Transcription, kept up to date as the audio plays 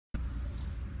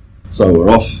So we're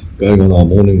off, going on our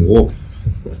morning walk.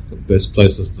 Best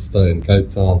places to stay in Cape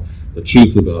Town. The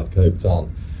truth about Cape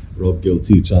Town. Rob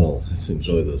GillT channel. Let's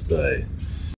enjoy this day.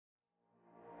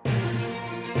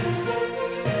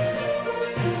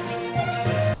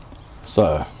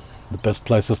 So, the best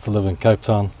places to live in Cape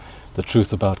Town. The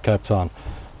truth about Cape Town.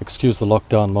 Excuse the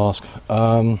lockdown mask.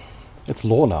 It's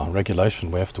law now, regulation.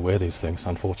 We have to wear these things,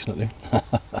 unfortunately.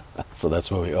 So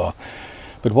that's where we are.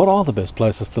 But what are the best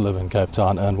places to live in Cape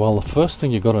Town? And well, the first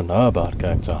thing you've got to know about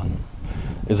Cape Town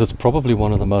is it's probably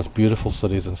one of the most beautiful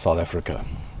cities in South Africa.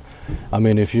 I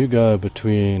mean, if you go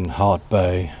between Hout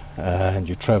Bay and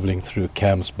you're traveling through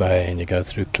Camps Bay and you go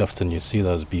through Clifton, you see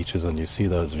those beaches and you see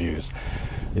those views.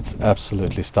 It's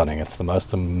absolutely stunning. It's the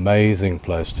most amazing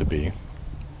place to be.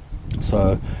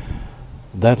 So,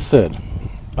 that said,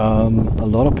 a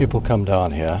lot of people come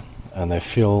down here and they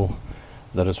feel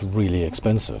that it's really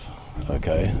expensive.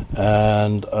 Okay,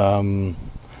 and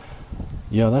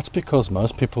yeah, that's because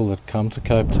most people that come to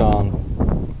Cape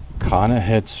Town kind of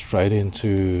head straight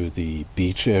into the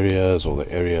beach areas or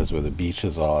the areas where the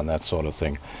beaches are and that sort of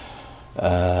thing.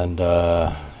 And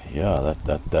yeah,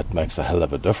 that makes a hell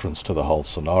of a difference to the whole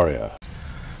scenario.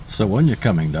 So when you're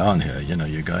coming down here, you know,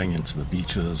 you're going into the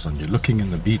beaches and you're looking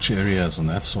in the beach areas and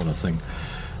that sort of thing.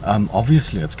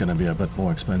 Obviously it's going to be a bit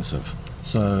more expensive.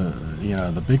 So, you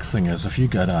know, the big thing is if you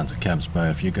go down to Camps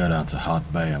Bay, if you go down to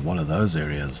Hout Bay and one of those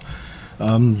areas,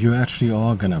 you actually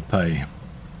are going to pay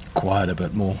quite a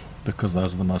bit more because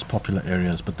those are the most popular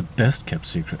areas. But the best kept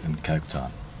secret in Cape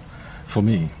Town, for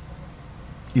me,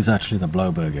 is actually the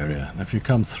Blouberg area. And if you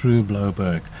come through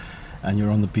Blouberg and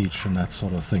you're on the beach and that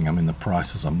sort of thing, I mean, the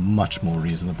prices are much more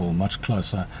reasonable, much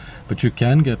closer, but you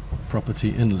can get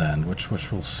property inland, which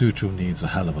will suit your needs a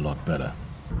hell of a lot better.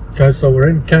 Okay, so we're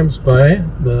in Camps Bay,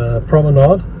 the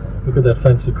promenade. Look at that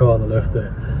fancy car on the left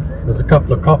there. There's a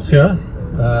couple of cops here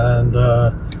and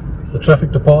the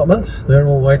traffic department. They're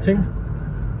all waiting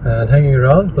and hanging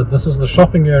around, but this is the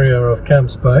shopping area of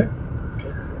Camps Bay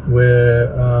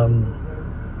where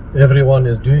everyone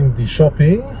is doing the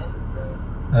shopping.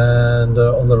 And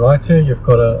on the right here you've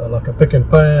got like a Pick and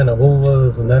Pay and a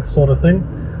Woolworths and that sort of thing.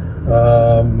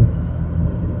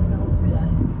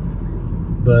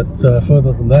 But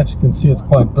further than that, you can see it's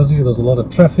quite busy. There's a lot of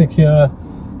traffic here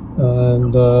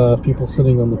and people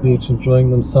sitting on the beach enjoying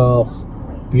themselves.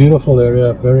 Beautiful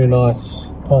area, very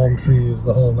nice, palm trees,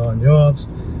 the whole 9 yards.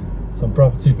 Some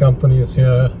property companies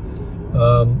here.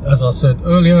 As I said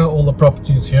earlier, all the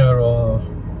properties here are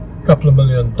a couple of $1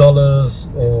 million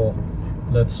or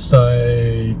let's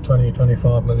say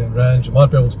 20-25 million rand. You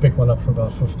might be able to pick one up for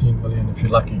about 15 million if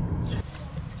you're lucky.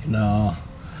 Now,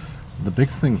 the big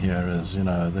thing here is, you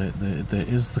know, there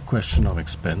is the question of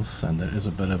expense, and there is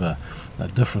a bit of a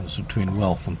difference between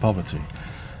wealth and poverty.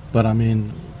 But I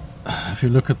mean, if you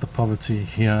look at the poverty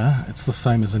here, it's the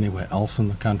same as anywhere else in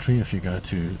the country. If you go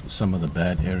to some of the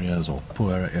bad areas or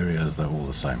poorer areas, they're all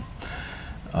the same.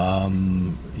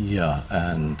 Yeah,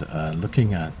 and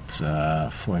looking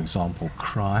at, for example,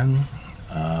 crime,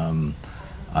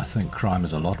 I think crime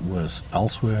is a lot worse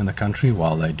elsewhere in the country,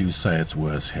 while they do say it's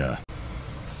worse here.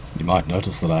 You might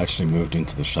notice that I actually moved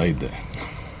into the shade there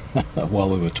while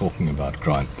we were talking about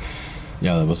crime.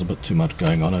 Yeah, there was a bit too much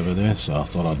going on over there, so I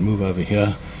thought I'd move over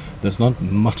here. There's not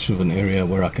much of an area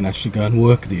where I can actually go and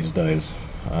work these days.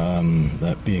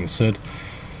 That being said,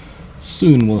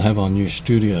 soon we'll have our new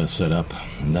studio set up,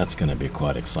 and that's going to be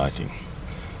quite exciting.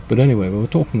 But anyway, we were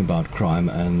talking about crime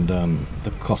and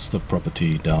the cost of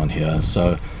property down here.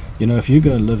 So, you know, if you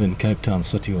go live in Cape Town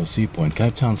City or Sea Point,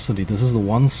 Cape Town City, this is the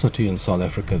one city in South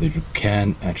Africa that you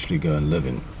can actually go and live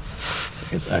in.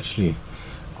 It's actually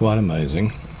quite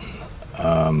amazing.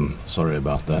 Sorry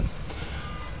about that.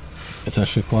 It's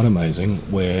actually quite amazing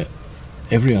where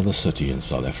every other city in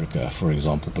South Africa, for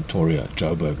example, Pretoria,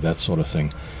 Joburg, that sort of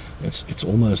thing, it's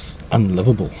almost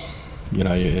unlivable. You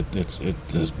know,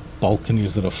 there's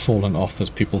balconies that have fallen off, there's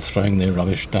people throwing their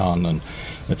rubbish down, and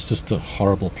it's just a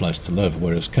horrible place to live.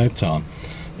 Whereas Cape Town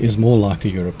is more like a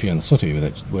European city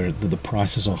where the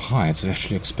prices are high. It's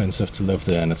actually expensive to live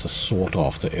there, and it's a sought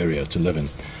after area to live in.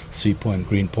 Sea Point,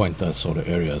 Green Point, those sort of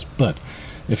areas. But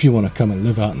if you want to come and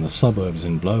live out in the suburbs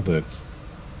in Blouberg,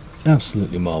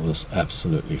 absolutely marvelous,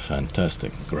 absolutely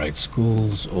fantastic. Great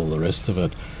schools, all the rest of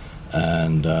it.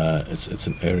 And it's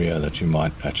an area that you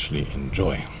might actually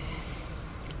enjoy.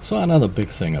 So another big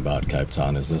thing about Cape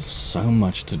Town is there's so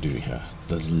much to do here.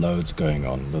 There's loads going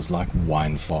on. There's like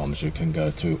wine farms you can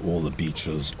go to, all the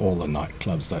beaches, all the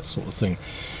nightclubs, that sort of thing.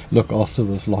 Look, after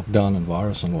this lockdown and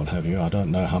virus and what have you, I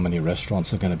don't know how many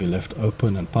restaurants are going to be left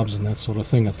open and pubs and that sort of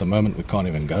thing. At the moment we can't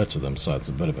even go to them, so it's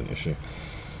a bit of an issue.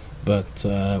 But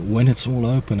when it's all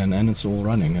open and it's all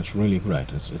running, it's really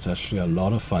great. It's actually a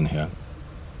lot of fun here.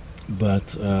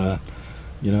 But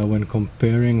you know, when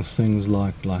comparing things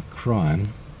like crime,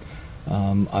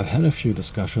 I've had a few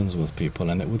discussions with people,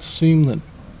 and it would seem that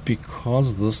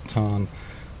because this town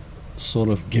sort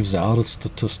of gives out its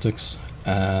statistics,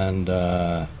 and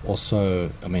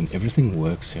also, I mean, everything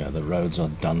works here. The roads are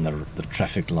done, the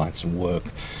traffic lights work,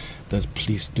 there's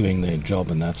police doing their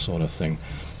job and that sort of thing.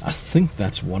 I think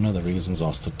that's one of the reasons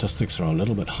our statistics are a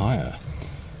little bit higher,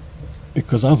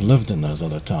 because I've lived in those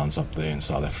other towns up there in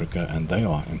South Africa, and they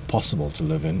are impossible to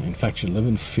live in. In fact, you live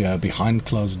in fear, behind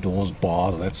closed doors,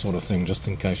 bars, that sort of thing, just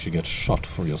in case you get shot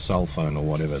for your cell phone or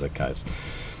whatever the case.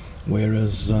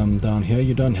 Whereas down here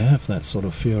you don't have that sort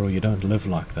of fear, or you don't live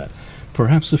like that.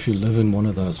 Perhaps if you live in one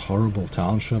of those horrible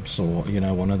townships, or you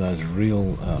know, one of those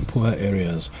real poor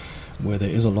areas where there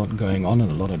is a lot going on and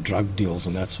a lot of drug deals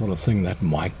and that sort of thing, that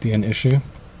might be an issue.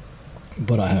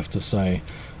 But I have to say,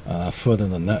 further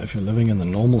than that, if you're living in the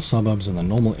normal suburbs and the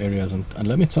normal areas, and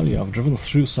let me tell you, I've driven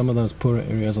through some of those poorer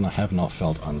areas and I have not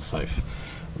felt unsafe.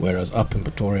 Whereas up in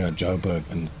Pretoria, Joburg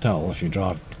and Natal, if you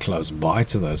drive close by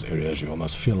to those areas, you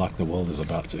almost feel like the world is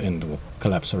about to end or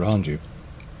collapse around you.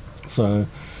 So,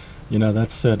 you know,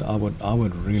 that said, I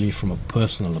would really, from a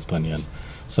personal opinion,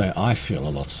 say I feel a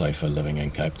lot safer living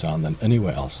in Cape Town than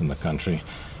anywhere else in the country.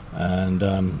 And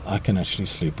I can actually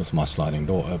sleep with my sliding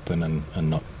door open and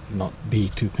not be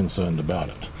too concerned about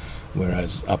it.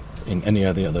 Whereas up in any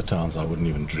of the other towns, I wouldn't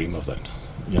even dream of that.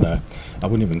 You know, I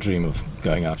wouldn't even dream of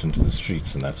going out into the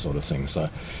streets and that sort of thing. So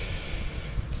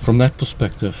from that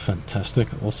perspective, fantastic.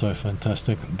 Also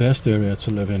fantastic. Best area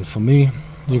to live in for me.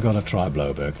 You got to try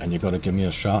Blouberg, and you got to give me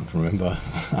a shout. Remember,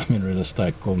 I'm in real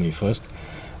estate, call me first.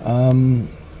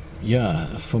 Yeah,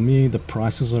 for me, the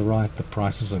prices are right, the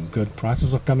prices are good.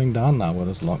 Prices are coming down now with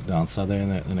this lockdown, so they're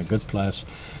in a good place.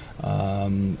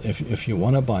 If you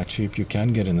want to buy cheap, you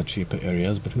can get in the cheaper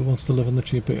areas, but who wants to live in the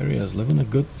cheaper areas? Live in a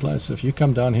good place. If you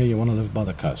come down here, you want to live by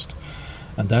the coast,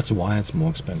 and that's why it's more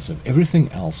expensive.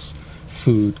 Everything else,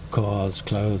 food, cars,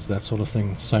 clothes, that sort of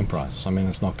thing, same price. I mean,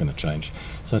 it's not going to change.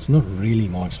 So it's not really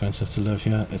more expensive to live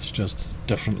here. It's just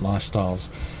different lifestyles,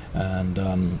 and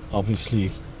obviously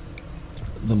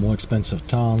the more expensive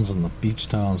towns and the beach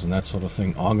towns and that sort of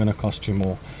thing are going to cost you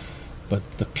more. But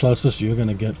the closest you're going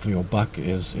to get for your buck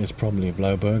is probably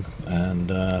Blouberg, and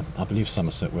I believe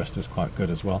Somerset West is quite good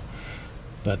as well.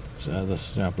 But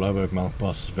this Blouberg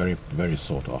Melkbos is very, very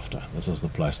sought after. This is the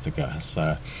place to go.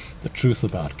 So the truth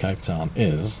about Cape Town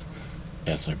is,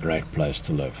 it's a great place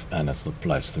to live, and it's the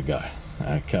place to go.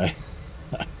 Okay.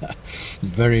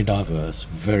 Very diverse,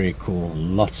 very cool,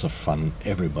 lots of fun,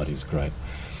 everybody's great.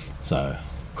 So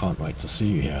can't wait to see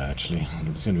you here. Actually,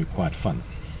 it's going to be quite fun.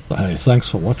 So, hey, thanks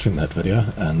for watching that video,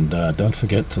 and don't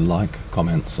forget to like,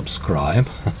 comment, subscribe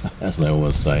as they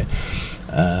always say.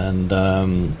 And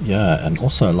yeah, and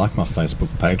also like my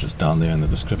Facebook page, it's down there in the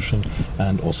description,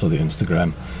 and also the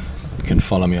Instagram. You can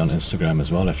follow me on Instagram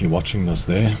as well if you're watching this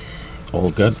there. All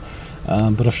good.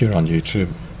 But if you're on YouTube,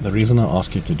 the reason I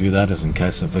ask you to do that is in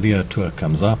case a video tour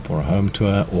comes up, or a home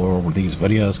tour, or these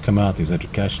videos come out, these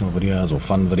educational videos or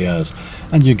fun videos,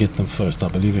 and you get them first. I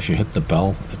believe if you hit the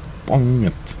bell,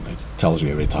 it tells you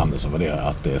every time there's a video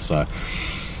out there. So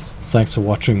thanks for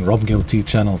watching Rob GillT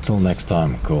channel. Till next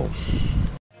time, cool.